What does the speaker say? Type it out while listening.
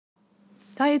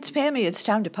Hi, it's Pammy. It's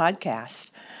time to podcast.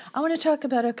 I want to talk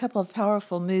about a couple of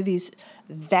powerful movies,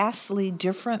 vastly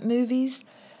different movies,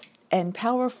 and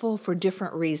powerful for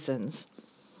different reasons.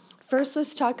 First,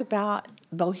 let's talk about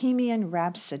Bohemian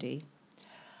Rhapsody.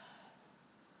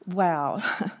 Wow,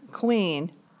 Queen.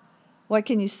 What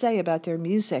can you say about their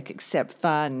music except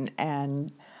fun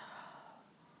and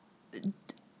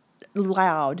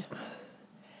loud,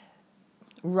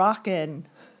 rockin'?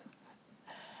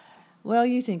 Well,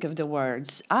 you think of the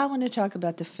words. I want to talk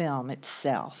about the film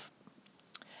itself.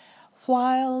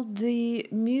 While the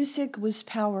music was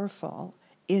powerful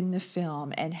in the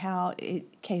film and how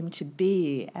it came to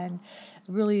be, and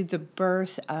really the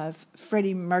birth of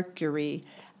Freddie Mercury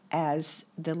as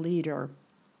the leader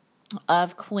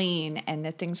of Queen and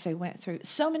the things they went through,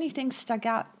 so many things stuck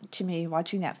out to me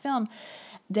watching that film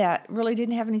that really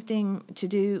didn't have anything to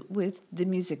do with the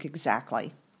music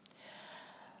exactly.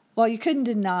 Well, you couldn't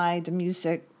deny the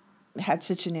music had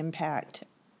such an impact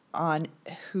on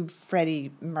who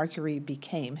Freddie Mercury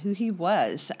became, who he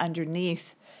was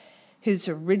underneath his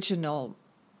original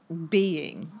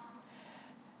being,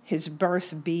 his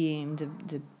birth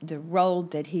being, the role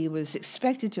that he was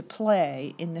expected to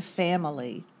play in the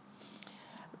family,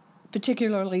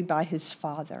 particularly by his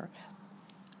father.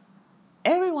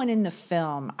 Everyone in the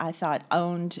film, I thought,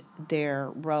 owned their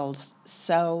roles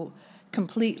so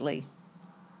completely.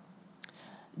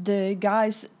 The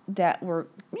guys that were,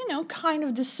 kind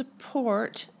of the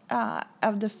support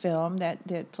of the film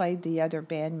that played the other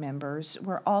band members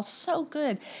were all so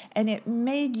good. And it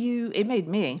made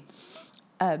me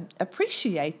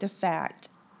appreciate the fact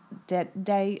that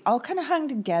they all kind of hung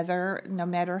together no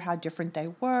matter how different they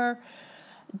were.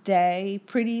 They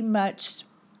pretty much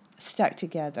stuck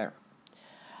together.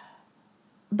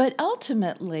 But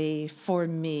ultimately, for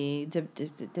me,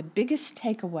 the biggest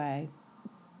takeaway,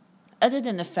 other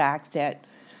than the fact that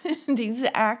these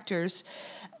actors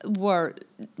were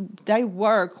they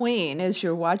were Queen as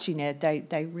you're watching it.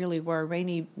 They really were.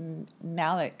 Rami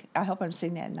Malek. I hope I'm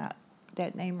saying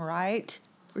that name right.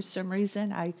 For some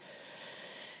reason, I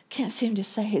can't seem to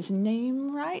say his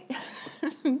name right,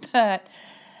 but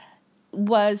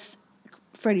was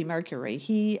Freddie Mercury.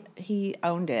 He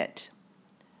owned it.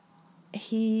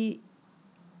 He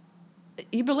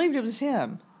You believed it was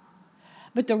him,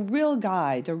 but the real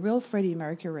guy, the real Freddie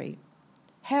Mercury.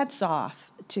 Hats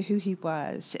off to who he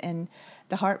was and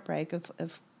the heartbreak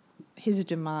of his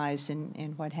demise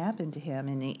and what happened to him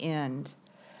in the end.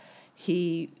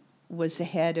 He was the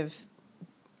head of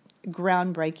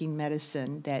groundbreaking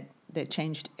medicine that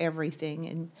changed everything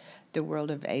in the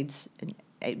world of AIDS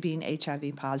and being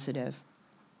HIV positive.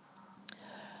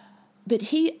 But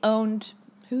he owned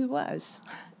who he was,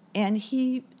 and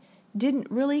he didn't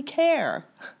really care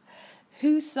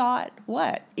who thought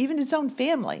what, even his own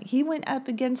family. He went up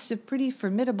against a pretty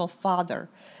formidable father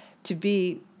to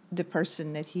be the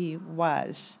person that he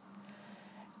was.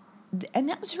 And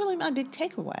that was really my big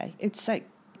takeaway. It's like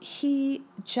he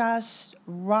just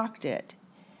rocked it.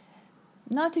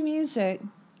 Not the music,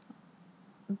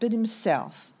 but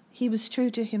himself. He was true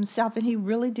to himself, and he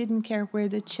really didn't care where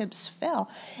the chips fell.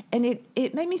 And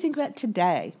it made me think about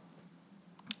today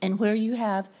and where you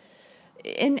have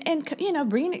and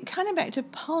bringing it kind of back to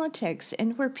politics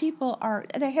and where people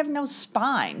they have no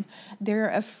spine. They're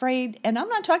afraid, and I'm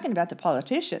not talking about the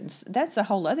politicians. That's a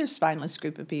whole other spineless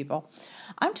group of people.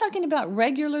 I'm talking about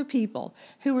regular people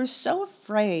who are so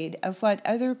afraid of what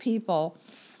other people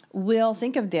will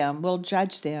think of them, will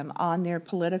judge them on their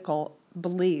political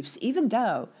beliefs, even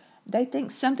though they think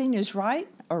something is right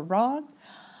or wrong.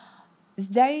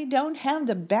 They don't have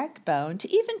the backbone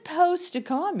to even post a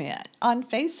comment on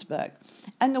Facebook.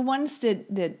 And the ones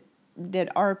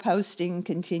that are posting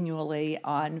continually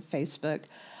on Facebook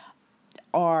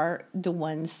are the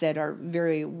ones that are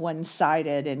very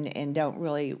one-sided and don't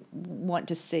really want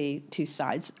to see two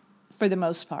sides for the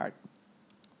most part,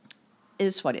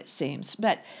 is what it seems.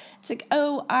 But it's like,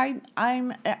 oh, I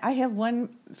have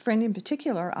one friend in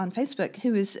particular on Facebook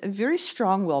who is a very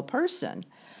strong-willed person,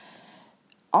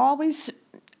 always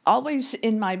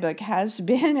in my book has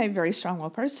been a very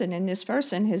strong-willed person, and this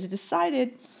person has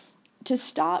decided to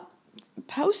stop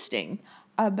posting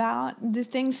about the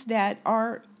things that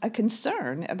are a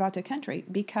concern about the country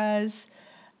because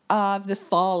of the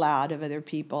fallout of other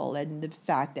people and the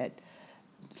fact that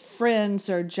friends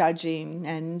are judging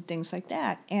and things like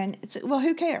that. And it's, well,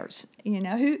 who cares?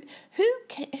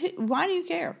 Why do you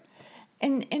care?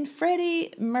 And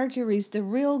Freddie Mercury's the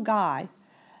real guy.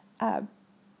 Uh,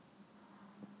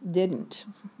 didn't.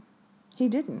 He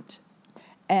didn't.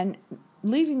 And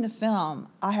leaving the film,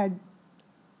 I had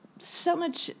so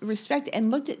much respect and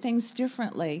looked at things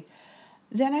differently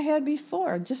than I had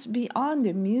before, just beyond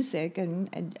the music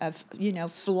and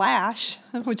Flash,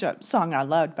 which a song I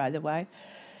loved, by the way.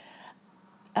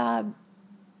 Uh,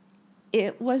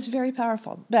 it was very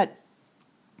powerful. But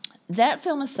that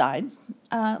film aside,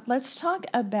 let's talk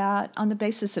about On the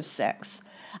Basis of Sex.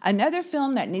 Another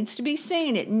film that needs to be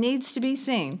seen. It needs to be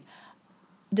seen.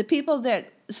 The people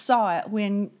that saw it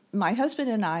when my husband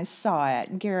and I saw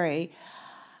it, Gary,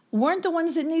 weren't the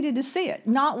ones that needed to see it.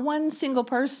 Not one single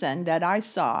person that I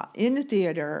saw in the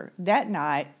theater that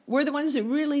night were the ones that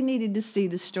really needed to see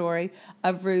the story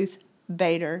of Ruth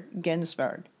Bader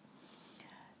Ginsburg.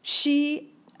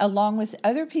 She, along with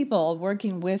other people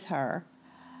working with her,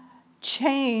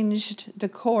 changed the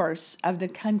course of the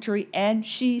country, and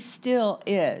she still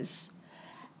is.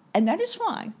 And that is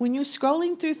why when you're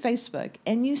scrolling through Facebook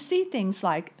and you see things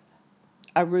like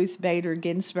a Ruth Bader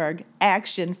Ginsburg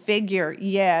action figure,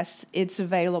 yes, it's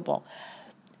available.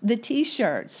 The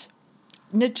t-shirts,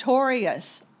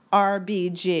 Notorious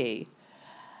RBG.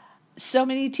 So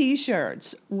many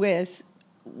t-shirts with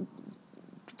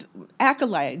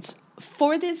accolades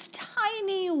for this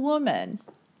tiny woman.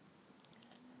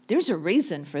 There's a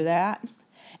reason for that.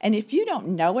 And if you don't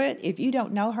know it, if you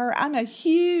don't know her, I'm a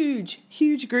huge,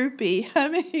 huge groupie.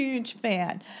 I'm a huge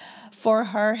fan for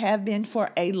her, have been for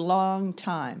a long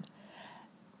time,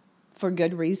 for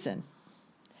good reason.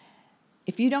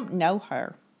 If you don't know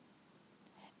her,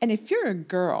 and if you're a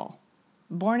girl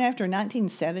born after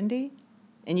 1970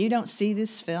 and you don't see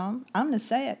this film, I'm going to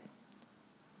say it.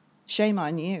 Shame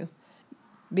on you,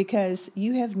 because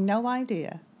you have no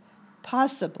idea,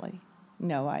 possibly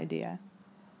no idea,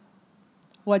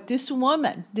 what this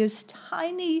woman, this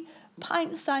tiny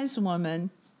pint-sized woman,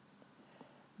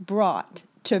 brought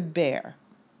to bear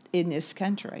in this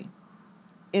country.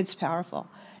 It's powerful.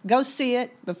 Go see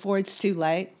it before it's too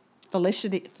late.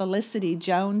 Felicity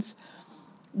Jones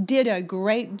did a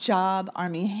great job.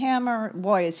 Armie Hammer,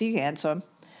 boy, is he handsome,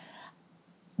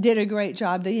 did a great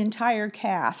job. The entire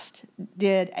cast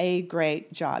did a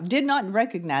great job. Did not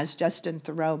recognize Justin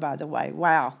Theroux, by the way.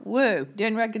 Wow, woo,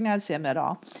 didn't recognize him at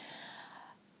all.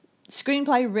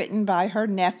 Screenplay written by her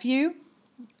nephew,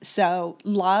 so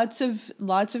lots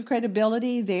of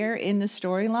credibility there in the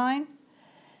storyline.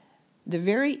 The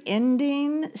very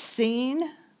ending scene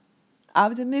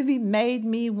of the movie made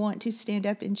me want to stand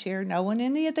up and cheer. No one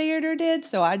in the theater did,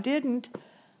 so I didn't,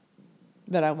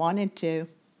 but I wanted to.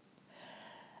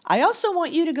 I also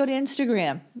want you to go to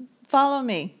Instagram. Follow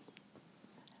me.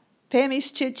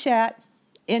 Pammy's Chit Chat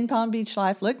in Palm Beach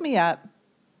Life. Look me up.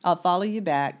 I'll follow you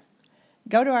back.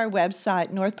 Go to our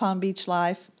website, North Palm Beach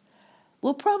Life.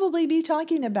 We'll probably be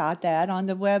talking about that on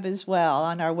the web as well,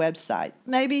 on our website.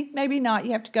 Maybe, maybe not.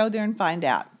 You have to go there and find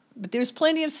out. But there's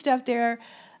plenty of stuff there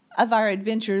of our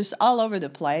adventures all over the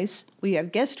place. We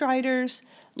have guest writers,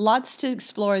 lots to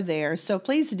explore there. So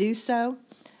please do so.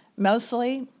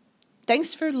 Mostly,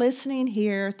 thanks for listening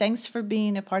here. Thanks for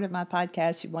being a part of my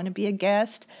podcast. You want to be a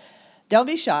guest? Don't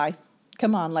be shy.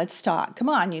 Come on, let's talk. Come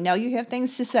on, you know you have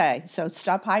things to say. So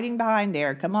stop hiding behind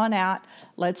there. Come on out.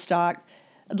 Let's talk.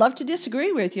 I'd love to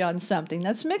disagree with you on something.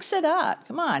 Let's mix it up.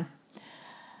 Come on.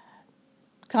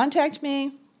 Contact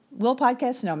me. We'll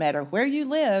podcast no matter where you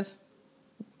live.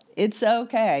 It's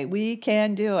okay. We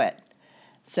can do it.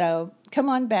 So come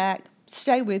on back.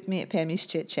 Stay with me at Pammy's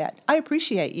Chit Chat. I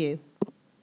appreciate you.